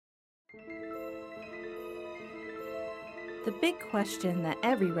The big question that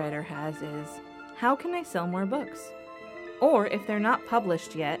every writer has is, how can I sell more books? Or if they're not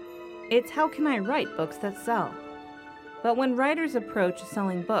published yet, it's how can I write books that sell? But when writers approach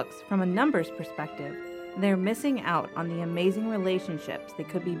selling books from a numbers perspective, they're missing out on the amazing relationships they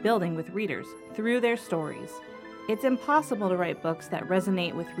could be building with readers through their stories. It's impossible to write books that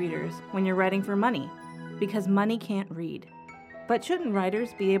resonate with readers when you're writing for money, because money can't read. But shouldn't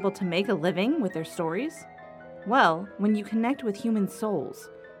writers be able to make a living with their stories? Well, when you connect with human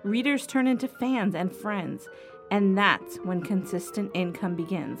souls, readers turn into fans and friends, and that's when consistent income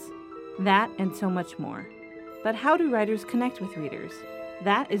begins. That and so much more. But how do writers connect with readers?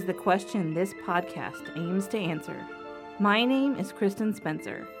 That is the question this podcast aims to answer. My name is Kristen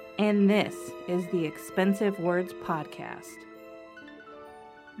Spencer, and this is the Expensive Words Podcast.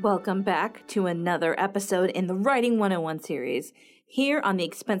 Welcome back to another episode in the Writing 101 series here on the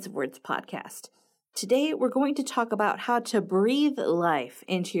Expensive Words Podcast. Today, we're going to talk about how to breathe life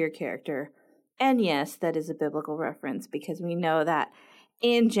into your character. And yes, that is a biblical reference because we know that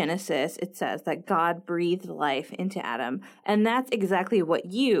in Genesis, it says that God breathed life into Adam. And that's exactly what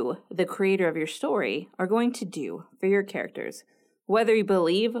you, the creator of your story, are going to do for your characters. Whether you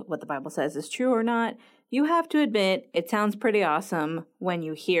believe what the Bible says is true or not, you have to admit it sounds pretty awesome when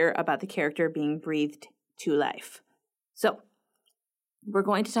you hear about the character being breathed to life. So, we're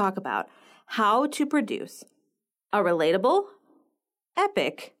going to talk about how to produce a relatable,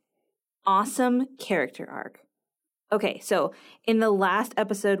 epic, awesome character arc. Okay, so in the last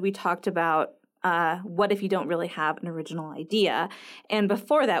episode, we talked about what if you don't really have an original idea. And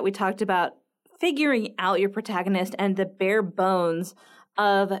before that, we talked about figuring out your protagonist and the bare bones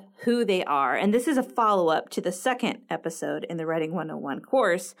of who they are. And this is a follow-up to the second episode in the Writing 101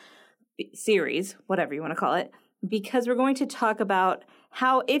 course series, whatever you want to call it, because we're going to talk about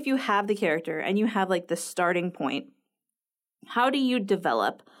how if you have the character and you have like the starting point, how do you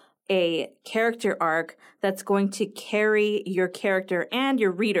develop a character arc that's going to carry your character and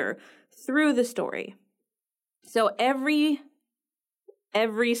your reader through the story? So every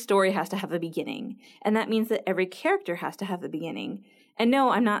story has to have a beginning, and that means that every character has to have a beginning. And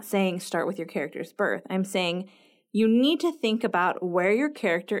no, I'm not saying start with your character's birth. I'm saying you need to think about where your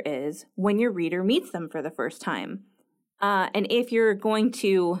character is when your reader meets them for the first time. And if you're going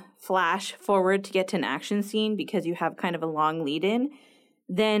to flash forward to get to an action scene because you have kind of a long lead in,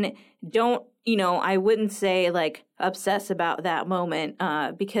 then don't, I wouldn't say like obsess about that moment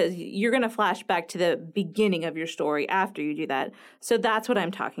because you're going to flash back to the beginning of your story after you do that. So that's what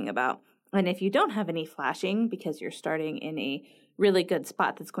I'm talking about. And if you don't have any flashing because you're starting in a really good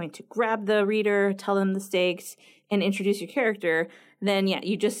spot that's going to grab the reader, tell them the stakes, and introduce your character, then yeah,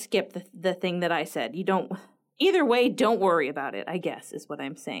 you just skip the thing that I said. You don't, either way, don't worry about it, I guess, is what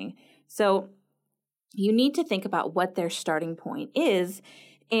I'm saying. So you need to think about what their starting point is.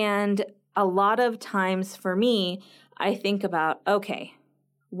 And a lot of times for me, I think about, okay,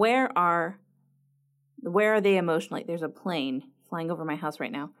 where are they emotionally? There's a plane flying over my house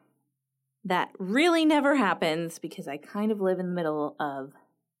right now. That really never happens because I kind of live in the middle of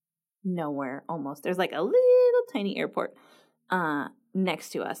nowhere almost. There's like a little tiny airport next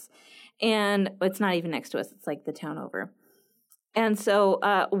to us. And it's not even next to us. It's like the town over. And so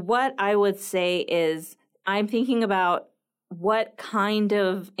what I would say is I'm thinking about what kind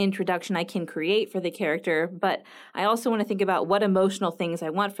of introduction I can create for the character, but I also want to think about what emotional things I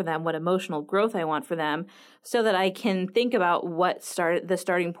want for them, what emotional growth I want for them, so that I can think about what the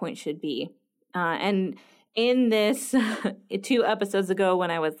starting point should be. And in this 2 episodes ago when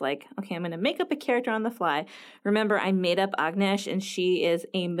I was like, okay, I'm going to make up a character on the fly. Remember, I made up Agnes, and she is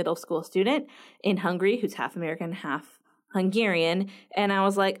a middle school student in Hungary who's half American, half Hungarian. And I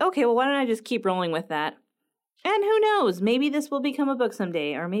was like, okay, well, why don't I just keep rolling with that? And who knows, maybe this will become a book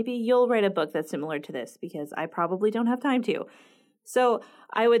someday, or maybe you'll write a book that's similar to this, because I probably don't have time to. So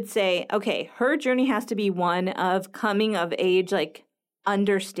I would say, okay, her journey has to be one of coming of age, like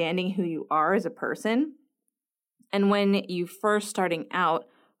understanding who you are as a person. And when you first starting out,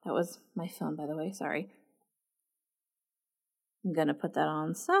 that was my phone, by the way, sorry. I'm going to put that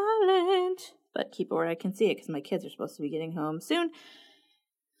on silent, but keep it where I can see it because my kids are supposed to be getting home soon.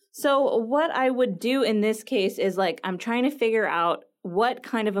 So what I would do in this case is like I'm trying to figure out what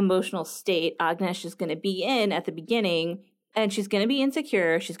kind of emotional state Agnes is going to be in at the beginning, and she's going to be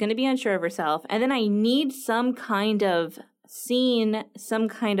insecure, she's going to be unsure of herself, and then I need some kind of scene, some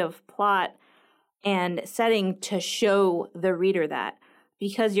kind of plot and setting to show the reader that,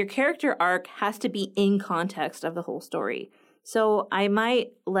 because your character arc has to be in context of the whole story. So I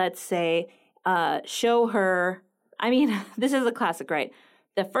might, let's say, show her, this is a classic, right?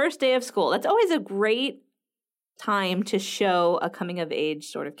 The first day of school. That's always a great time to show a coming of age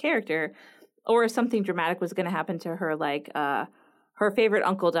sort of character, or if something dramatic was going to happen to her, like her favorite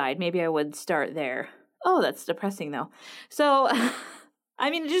uncle died, maybe I would start there. Oh, that's depressing though. So, I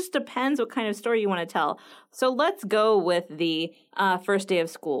mean, it just depends what kind of story you want to tell. So let's go with the first day of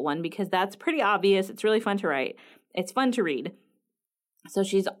school one, because that's pretty obvious. It's really fun to write. It's fun to read. So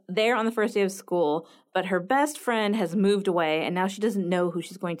she's there on the first day of school, but her best friend has moved away, and now she doesn't know who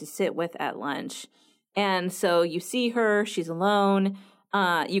she's going to sit with at lunch. And so you see her, she's alone.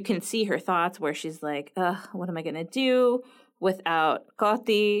 You can see her thoughts where she's like, what am I going to do without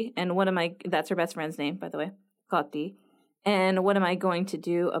Koti? And that's her best friend's name, by the way, Koti. And what am I going to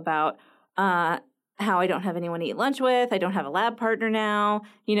do about how I don't have anyone to eat lunch with? I don't have a lab partner now.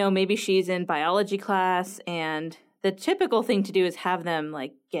 You know, maybe she's in biology class, and the typical thing to do is have them,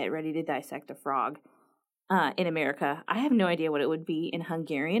 like, get ready to dissect a frog in America. I have no idea what it would be in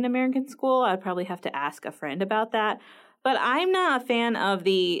Hungarian American school. I'd probably have to ask a friend about that. But I'm not a fan of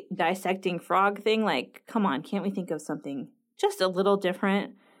the dissecting frog thing. Like, come on, can't we think of something just a little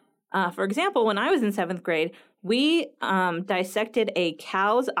different? For example, when I was in 7th grade, we dissected a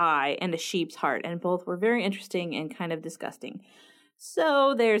cow's eye and a sheep's heart, and both were very interesting and kind of disgusting.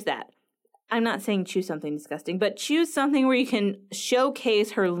 So there's that. I'm not saying choose something disgusting, but choose something where you can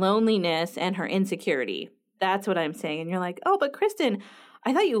showcase her loneliness and her insecurity. That's what I'm saying. And you're like, oh, but Kristen,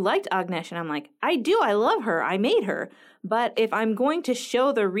 I thought you liked Agnes. And I'm like, I do. I love her. I made her. But if I'm going to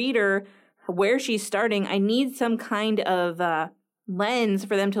show the reader where she's starting, I need some kind of lens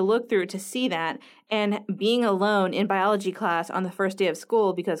for them to look through to see that. And being alone in biology class on the first day of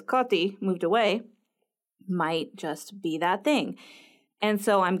school because Koti moved away might just be that thing. And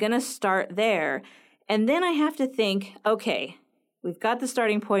so I'm going to start there. And then I have to think, okay, we've got the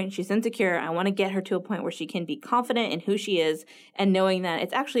starting point. She's insecure. I want to get her to a point where she can be confident in who she is and knowing that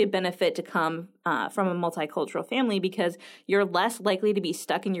it's actually a benefit to come from a multicultural family because you're less likely to be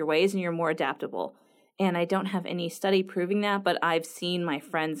stuck in your ways and you're more adaptable. And I don't have any study proving that, but I've seen my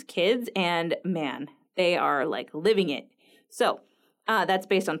friends' kids and man, they are like living it. So that's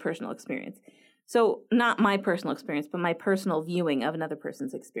based on personal experience. So not my personal experience, but my personal viewing of another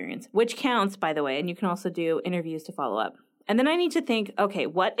person's experience, which counts, by the way, and you can also do interviews to follow up. And then I need to think, okay,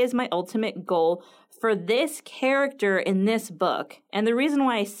 what is my ultimate goal for this character in this book? And the reason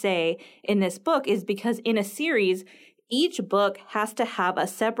why I say in this book is because in a series, each book has to have a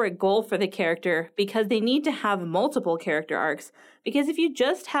separate goal for the character because they need to have multiple character arcs. Because if you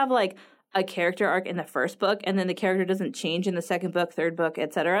just have like a character arc in the first book and then the character doesn't change in the second book, third book,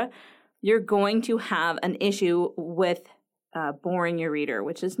 etc., you're going to have an issue with boring your reader,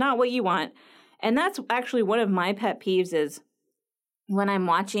 which is not what you want. And that's actually one of my pet peeves is when I'm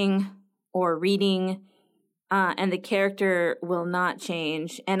watching or reading and the character will not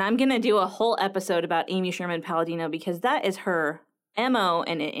change. And I'm going to do a whole episode about Amy Sherman Palladino because that is her MO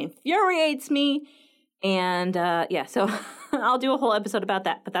and it infuriates me. And so I'll do a whole episode about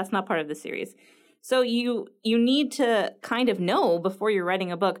that, but that's not part of the series. So you need to kind of know before you're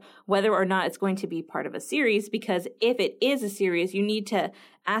writing a book whether or not it's going to be part of a series, because if it is a series, you need to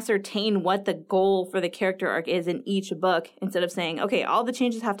ascertain what the goal for the character arc is in each book instead of saying, okay, all the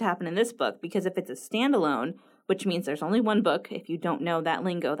changes have to happen in this book, because if it's a standalone, which means there's only one book, if you don't know that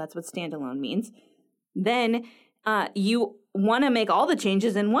lingo, that's what standalone means, then you want to make all the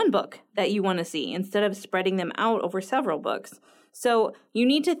changes in one book that you want to see instead of spreading them out over several books. So you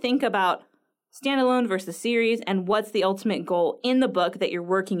need to think about standalone versus series, and what's the ultimate goal in the book that you're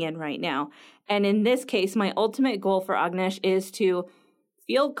working in right now. And in this case, my ultimate goal for Agnes is to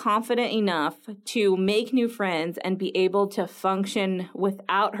feel confident enough to make new friends and be able to function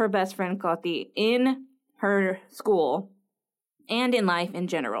without her best friend Koti in her school and in life in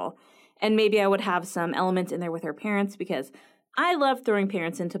general. And maybe I would have some elements in there with her parents because I love throwing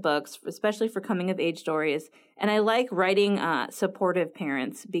parents into books, especially for coming of age stories. And I like writing supportive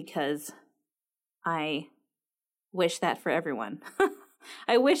parents because I wish that for everyone.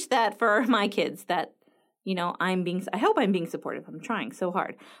 I wish that for my kids that, you know, I hope I'm being supportive. I'm trying so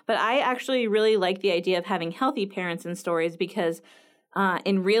hard. But I actually really like the idea of having healthy parents in stories because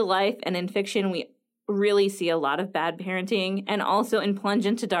in real life and in fiction, we really see a lot of bad parenting. And also in Plunge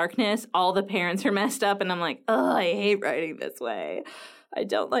into Darkness, all the parents are messed up. And I'm like, oh, I hate writing this way. I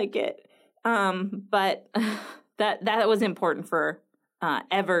don't like it. But that was important for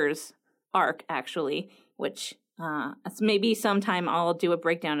Ever's arc, actually, which maybe sometime I'll do a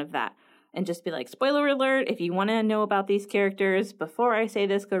breakdown of that and just be like, spoiler alert, if you want to know about these characters before I say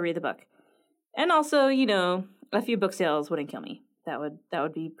this, go read the book. And also, you know, a few book sales wouldn't kill me. That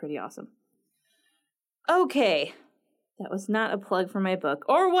would be pretty awesome. Okay, That was not a plug for my book.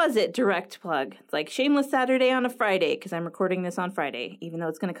 Or was it direct plug? It's like Shameless Saturday on a Friday, because I'm recording this on Friday, even though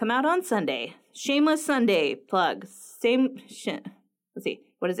it's going to come out on Sunday. Shameless Sunday plug. Let's see.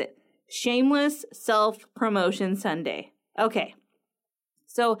 What is it? Shameless Self-Promotion Sunday. Okay.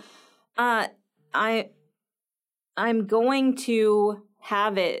 So I'm going to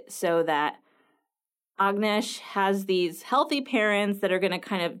have it so that Agnesh has these healthy parents that are going to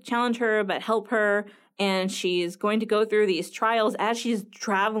kind of challenge her but help her. And she's going to go through these trials as she's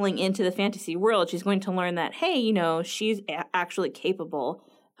traveling into the fantasy world. She's going to learn that, hey, you know, she's actually capable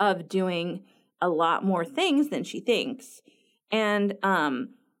of doing a lot more things than she thinks. And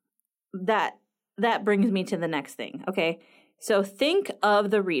that brings me to the next thing, okay? So think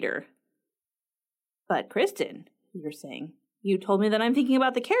of the reader. But Kristen, you're saying, you told me that I'm thinking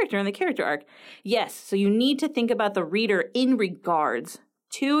about the character and the character arc. Yes, so you need to think about the reader in regards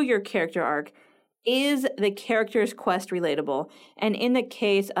to your character arc. Is the character's quest relatable? And in the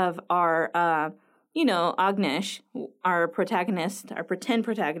case of our, Agnesh, our protagonist, our pretend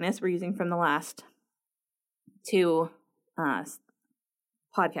protagonist we're using from the last two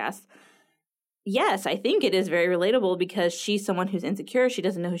podcasts, yes, I think it is very relatable because she's someone who's insecure. She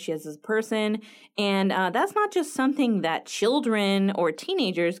doesn't know who she is as a person. And that's not just something that children or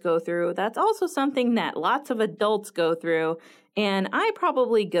teenagers go through. That's also something that lots of adults go through. And I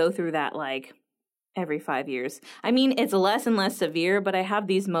probably go through that like every 5 years. I mean, it's less and less severe, but I have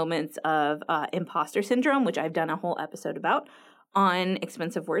these moments of imposter syndrome, which I've done a whole episode about on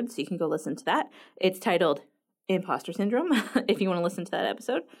Expensive Words, so you can go listen to that. It's titled Imposter Syndrome, if you want to listen to that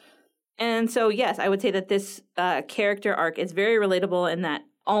episode. And so, yes, I would say that this character arc is very relatable in that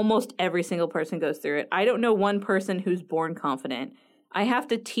almost every single person goes through it. I don't know one person who's born confident. I have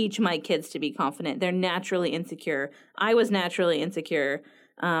to teach my kids to be confident. They're naturally insecure. I was naturally insecure.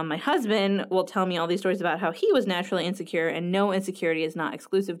 My husband will tell me all these stories about how he was naturally insecure, and no, insecurity is not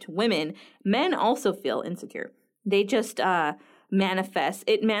exclusive to women. Men also feel insecure. They just manifest.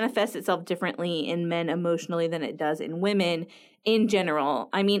 It manifests itself differently in men emotionally than it does in women in general.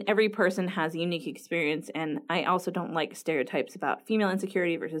 I mean, every person has a unique experience, and I also don't like stereotypes about female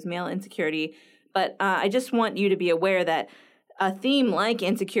insecurity versus male insecurity. But I just want you to be aware that a theme like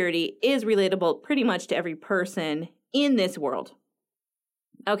insecurity is relatable pretty much to every person in this world.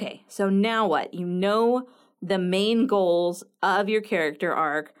 Okay, so now what? You know the main goals of your character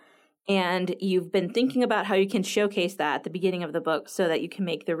arc, and you've been thinking about how you can showcase that at the beginning of the book so that you can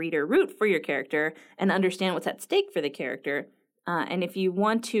make the reader root for your character and understand what's at stake for the character. And if you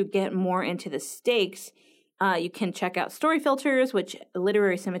want to get more into the stakes, you can check out Story Filters, which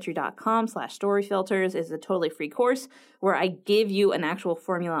literarysymmetry.com/storyfilters is a totally free course where I give you an actual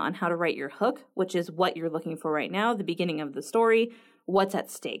formula on how to write your hook, which is what you're looking for right now, the beginning of the story, what's at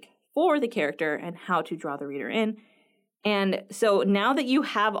stake for the character, and how to draw the reader in. And so now that you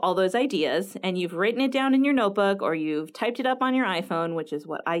have all those ideas and you've written it down in your notebook or you've typed it up on your iPhone, which is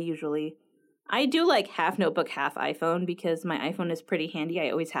what I do like half notebook, half iPhone because my iPhone is pretty handy.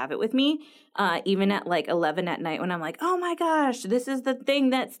 I always have it with me, even at like 11 at night when I'm like, oh my gosh, this is the thing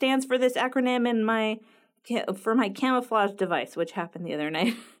that stands for this acronym for my camouflage device, which happened the other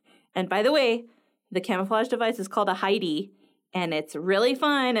night. And by the way, the camouflage device is called a Heidi, and it's really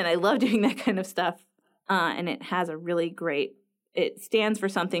fun, and I love doing that kind of stuff. And it has it stands for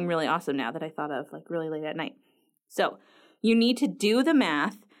something really awesome now that I thought of like really late at night. So you need to do the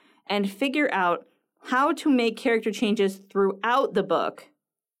math and figure out how to make character changes throughout the book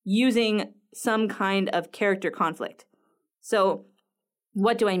using some kind of character conflict. So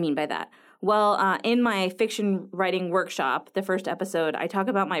what do I mean by that? Well, in my fiction writing workshop, the first episode, I talk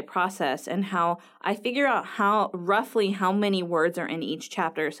about my process and how I figure out roughly how many words are in each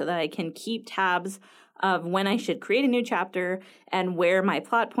chapter so that I can keep tabs of when I should create a new chapter and where my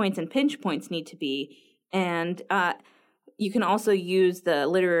plot points and pinch points need to be. And you can also use the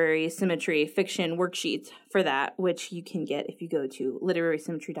Literary Symmetry fiction worksheets for that, which you can get if you go to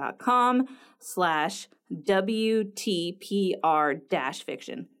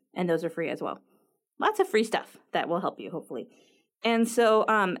literarysymmetry.com/WTPR-fiction. And those are free as well. Lots of free stuff that will help you, hopefully. And so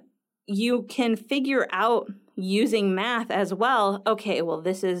you can figure out using math as well. Okay, well,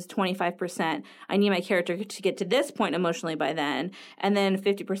 this is 25%. I need my character to get to this point emotionally by then, and then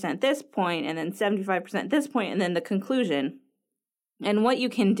 50% this point, and then 75% this point, and then the conclusion. And what you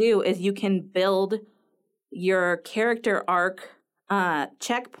can do is you can build your character arc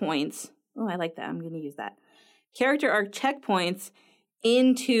checkpoints. Oh, I like that. I'm going to use that. Character arc checkpoints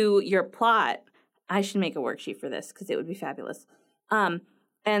into your plot. I should make a worksheet for this because it would be fabulous.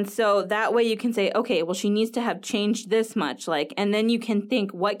 And so that way you can say, okay, well, she needs to have changed this much, and then you can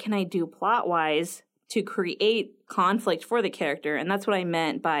think, what can I do plot-wise to create conflict for the character. And that's what I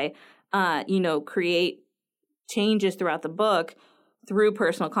meant by, create changes throughout the book through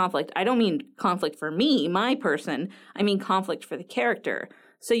personal conflict. I don't mean conflict for me, my person. I mean conflict for the character.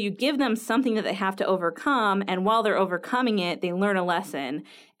 So you give them something that they have to overcome, and while they're overcoming it, they learn a lesson.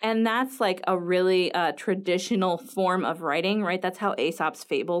 And that's like a really traditional form of writing, right? That's how Aesop's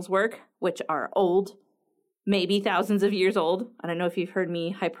fables work, which are old, maybe thousands of years old. I don't know if you've heard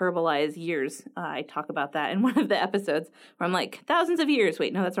me hyperbolize years. I talk about that in one of the episodes where I'm like, thousands of years.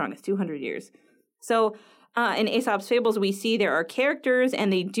 Wait, no, that's wrong. It's 200 years. So in Aesop's fables, we see there are characters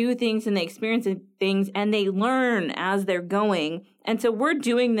and they do things and they experience things and they learn as they're going. And so we're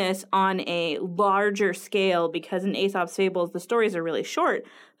doing this on a larger scale because in Aesop's fables, the stories are really short.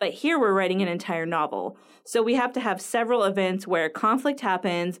 But here we're writing an entire novel. So we have to have several events where conflict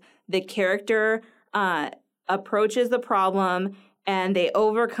happens, the character approaches the problem, and they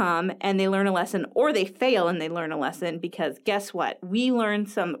overcome and they learn a lesson, or they fail and they learn a lesson, because guess what? We learn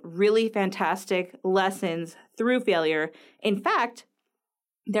some really fantastic lessons through failure. In fact,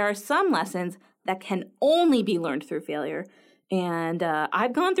 there are some lessons that can only be learned through failure. And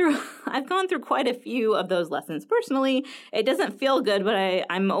I've gone through quite a few of those lessons personally. It doesn't feel good, but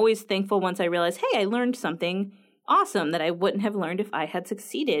I'm always thankful once I realize, hey, I learned something awesome that I wouldn't have learned if I had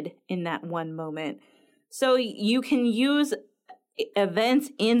succeeded in that one moment. So you can use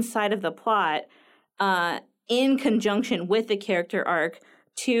events inside of the plot in conjunction with the character arc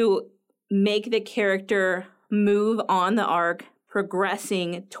to make the character move on the arc,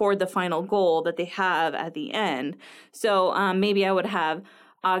 progressing toward the final goal that they have at the end. So maybe I would have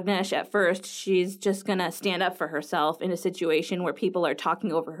Agnesh at first, she's just going to stand up for herself in a situation where people are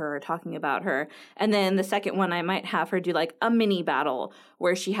talking over her or talking about her. And then the second one, I might have her do like a mini battle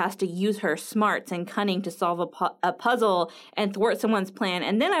where she has to use her smarts and cunning to solve a puzzle and thwart someone's plan.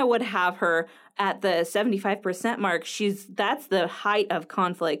 And then I would have her at the 75% mark. That's the height of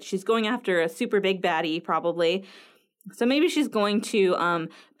conflict. She's going after a super big baddie, probably. So maybe she's going to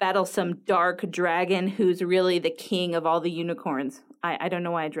battle some dark dragon who's really the king of all the unicorns. I don't know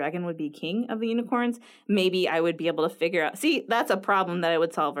why a dragon would be king of the unicorns. Maybe I would be able to figure out. See, that's a problem that I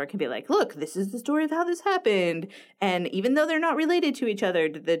would solve. Or it could be like, look, this is the story of how this happened. And even though they're not related to each other,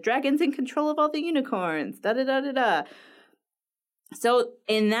 the dragon's in control of all the unicorns. Da-da-da-da-da. So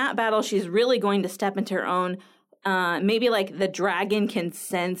in that battle, she's really going to step into her own. Maybe like the dragon can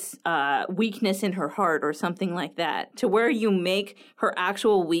sense weakness in her heart or something like that, to where you make her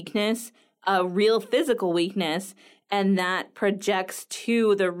actual weakness a real physical weakness, and that projects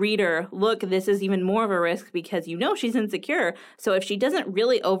to the reader, look, this is even more of a risk because you know she's insecure. So if she doesn't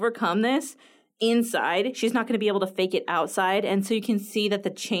really overcome this inside, she's not going to be able to fake it outside. And so you can see that the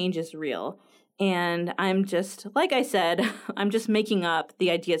change is real. And I'm just, like I said, I'm just making up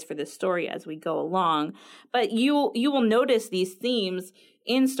the ideas for this story as we go along. But you will notice these themes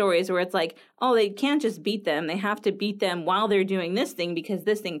in stories where it's like, oh, they can't just beat them. They have to beat them while they're doing this thing because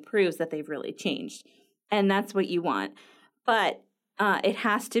this thing proves that they've really changed. And that's what you want. But it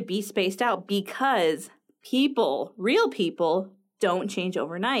has to be spaced out because people, real people, don't change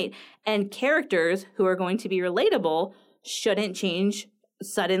overnight. And characters who are going to be relatable shouldn't change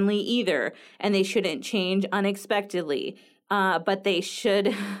suddenly either, and they shouldn't change unexpectedly, but they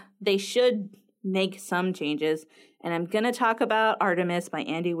should make some changes. And I'm gonna talk about Artemis by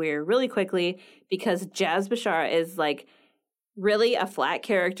Andy Weir really quickly because Jaz Bashara is like really a flat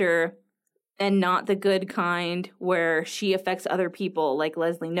character and not the good kind where she affects other people like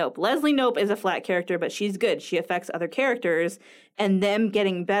Leslie Knope. Leslie Knope is a flat character, but she's good. She affects other characters, and them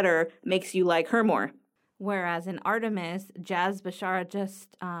getting better makes you like her more. Whereas in Artemis, Jaz Bashara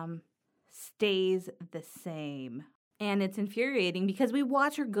just stays the same. And it's infuriating because we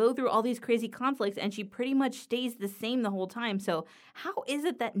watch her go through all these crazy conflicts and she pretty much stays the same the whole time. So how is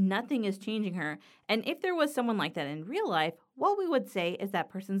it that nothing is changing her? And if there was someone like that in real life, what we would say is that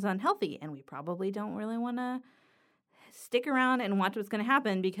person's unhealthy. And we probably don't really want to stick around and watch what's going to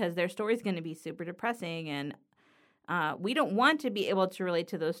happen because their story's going to be super depressing. And we don't want to be able to relate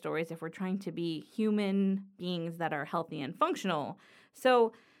to those stories if we're trying to be human beings that are healthy and functional.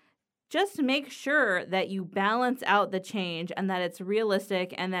 So just make sure that you balance out the change and that it's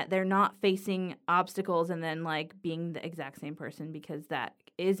realistic and that they're not facing obstacles and then like being the exact same person, because that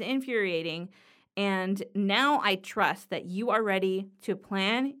is infuriating. And now I trust that you are ready to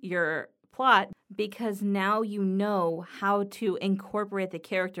plan your plot because now you know how to incorporate the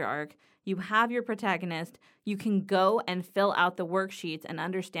character arc. You have your protagonist. You can go and fill out the worksheets and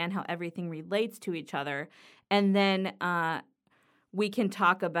understand how everything relates to each other. And then we can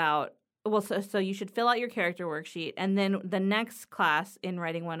talk about, so you should fill out your character worksheet. And then the next class in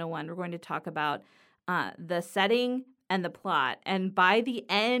Writing 101, we're going to talk about the setting and the plot. And by the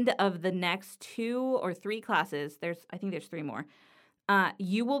end of the next 2 or 3 classes, I think there's 3 more,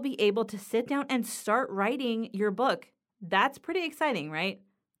 you will be able to sit down and start writing your book. That's pretty exciting, right?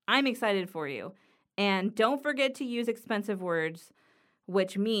 I'm excited for you. And don't forget to use expensive words,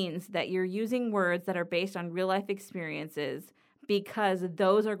 which means that you're using words that are based on real life experiences, because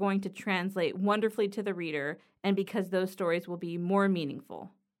those are going to translate wonderfully to the reader and because those stories will be more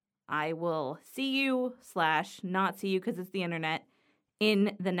meaningful. I will see you / not see you because it's the internet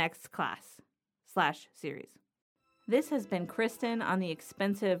in the next class / series. This has been Kristen on the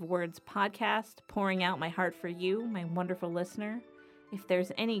Expensive Words podcast, pouring out my heart for you, my wonderful listener. If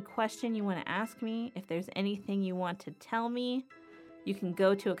there's any question you want to ask me, if there's anything you want to tell me, you can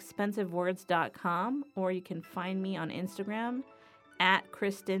go to expensivewords.com, or you can find me on Instagram at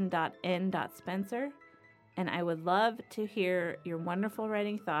kristen.n.spencer. And I would love to hear your wonderful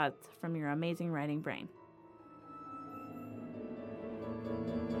writing thoughts from your amazing writing brain.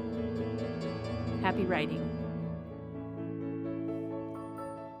 Happy writing.